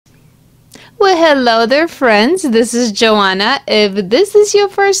Well, hello there, friends. This is Joanna. If this is your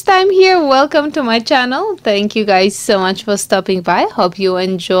first time here, welcome to my channel. Thank you guys so much for stopping by. Hope you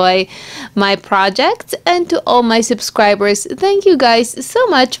enjoy my projects. And to all my subscribers, thank you guys so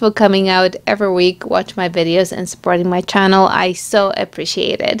much for coming out every week, watch my videos, and supporting my channel. I so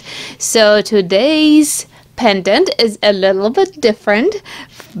appreciate it. So today's pendant is a little bit different,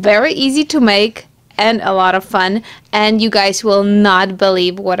 very easy to make, and a lot of fun, and you guys will not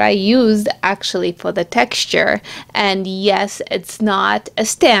believe what I used actually for the texture. And yes, it's not a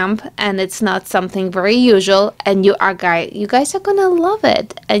stamp and it's not something very usual, and you guys are gonna love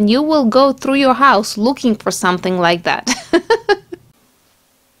it, and you will go through your house looking for something like that.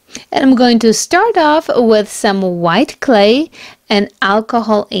 And I'm going to start off with some white clay and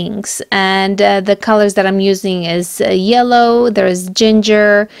alcohol inks, and the colors that I'm using is yellow, there is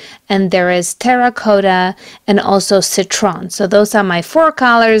ginger, and there is terracotta, and also citron. So those are my four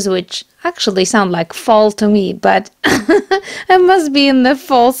colors, which actually sound like fall to me, but I must be in the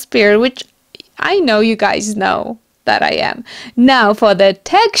fall spirit, which I know you guys know that I am. Now for the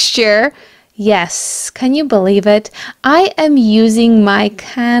texture, yes, can you believe it? I am using my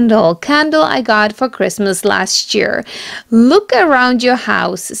candle I got for Christmas last year. Look around your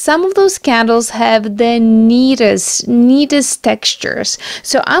house. Some of those candles have the neatest textures.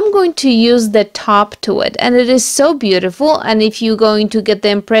 So I'm going to use the top to it, and it is so beautiful. And if you're going to get the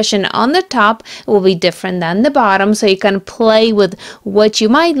impression on the top, it will be different than the bottom. So you can play with what you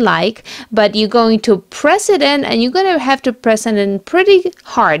might like, but you're going to press it in, and you're going to have to press it in pretty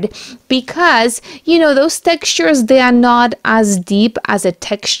hard, because you know those textures, they are not as deep as a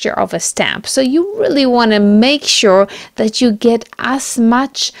texture of a stamp. So you really want to make sure that you get as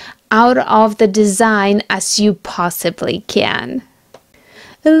much out of the design as you possibly can.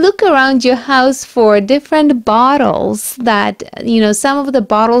 Look around your house for different bottles that, you know, some of the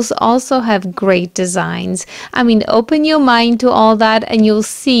bottles also have great designs. I mean, open your mind to all that and you'll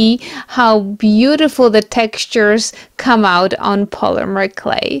see how beautiful the textures come out on polymer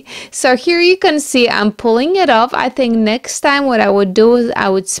clay. So here you can see I'm pulling it off. I think next time what I would do is I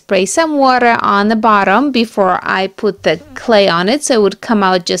would spray some water on the bottom before I put the clay on it, so it would come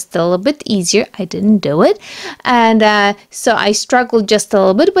out just a little bit easier. I didn't do it, and so I struggled just a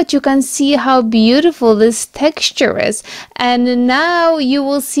little bit, but you can see how beautiful this texture is. And now you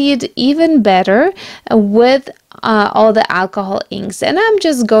will see it even better with all the alcohol inks, and I'm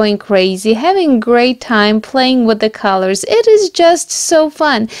just going crazy, having a great time playing with the colors. It is just so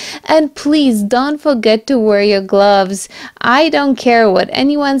fun. And please don't forget to wear your gloves. I don't care what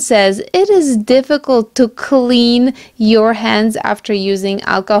anyone says, it is difficult to clean your hands after using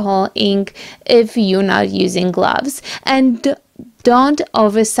alcohol ink if you're not using gloves. And don't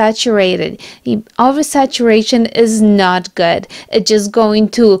oversaturate it. Oversaturation is not good. It's just going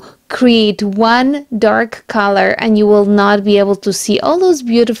to create one dark color, and you will not be able to see all those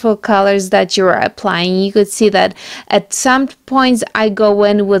beautiful colors that you're applying. You could see that at some points I go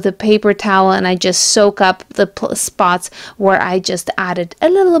in with a paper towel and I just soak up the spots where I just added a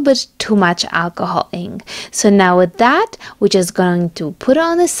little bit too much alcohol ink. So now with that, we're just going to put it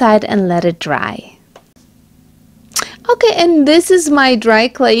on the side and let it dry. Okay, and this is my dry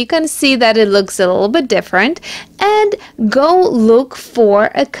clay. You can see that it looks a little bit different, and go look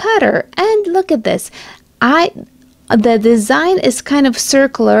for a cutter. And look at this. The design is kind of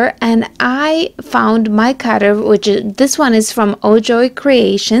circular, and I found my cutter, which is, this one is from Ojoy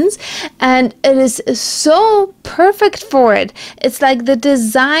Creations, and it is so perfect for it. It's like the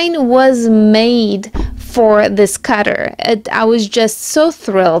design was made for this cutter. I was just so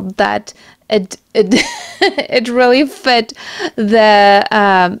thrilled that it really fit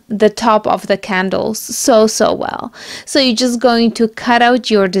the top of the candles so well. So you're just going to cut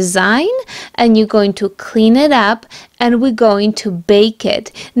out your design, and you're going to clean it up, and we're going to bake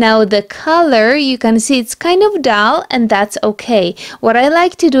it. Now the color, you can see it's kind of dull, and that's okay. What I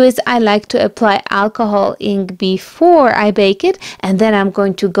like to do is I like to apply alcohol ink before I bake it, and then I'm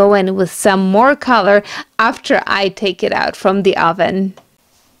going to go in with some more color after I take it out from the oven.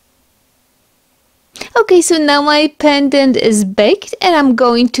 Okay, so now my pendant is baked, and I'm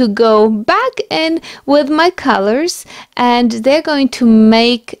going to go back in with my colors, and they're going to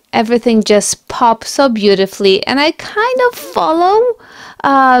make everything just pop so beautifully. And I kind of follow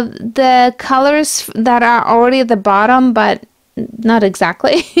the colors that are already at the bottom, but not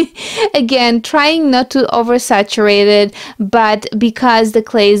exactly. Again, trying not to oversaturate it, but because the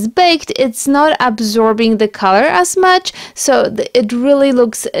clay is baked, it's not absorbing the color as much, so it really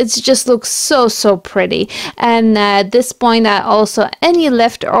looks, it just looks so pretty. And at this point, I also, any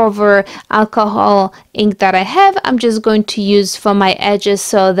leftover alcohol ink that I have, I'm just going to use for my edges,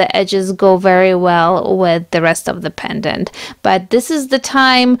 so the edges go very well with the rest of the pendant. But this is the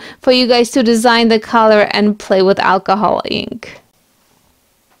time for you guys to design the color and play with alcohol ink.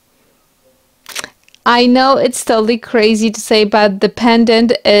 I know it's totally crazy to say, but the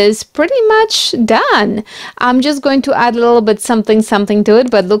pendant is pretty much done. I'm just going to add a little bit something to it,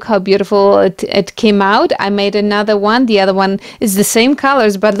 but look how beautiful it came out. I made another one. The other one is the same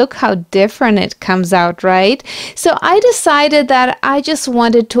colors, but look how different it comes out, right? So I decided that I just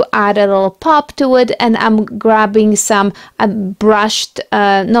wanted to add a little pop to it, and I'm grabbing some bright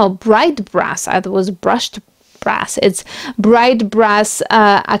brass. It was brushed brass. It's bright brass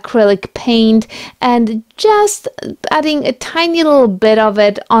acrylic paint, and just adding a tiny little bit of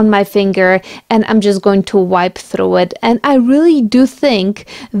it on my finger, and I'm just going to wipe through it. And I really do think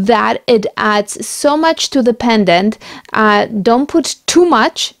that it adds so much to the pendant. Don't put too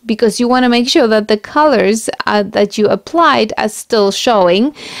much, because you want to make sure that the colors that you applied are still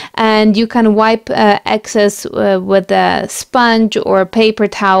showing, and you can wipe excess with a sponge or a paper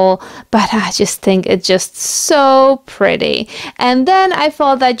towel. But I just think it's just so pretty. And then I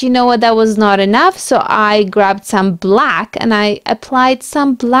felt that, you know what, that was not enough, so I grabbed some black and I applied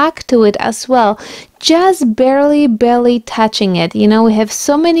some black to it as well, just barely touching it. You know, we have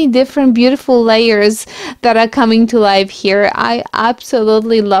so many different beautiful layers that are coming to life here. I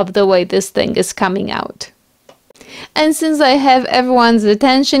absolutely love the way this thing is coming out. And since I have everyone's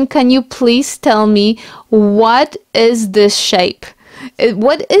attention, can you please tell me, what is this shape?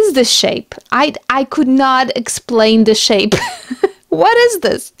 What is this shape? I could not explain the shape. What is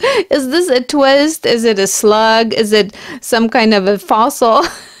this? Is this a twist? Is it a slug? Is it some kind of a fossil?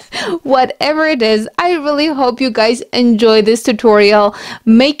 Whatever it is, I really hope you guys enjoy this tutorial.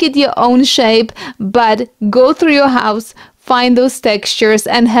 Make it your own shape, but go through your house, find those textures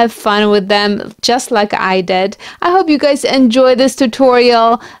and have fun with them, just like I did. I hope you guys enjoy this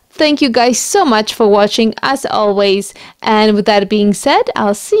tutorial. Thank you guys so much for watching, as always. And with that being said,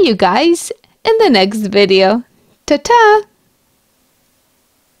 I'll see you guys in the next video. Ta-ta!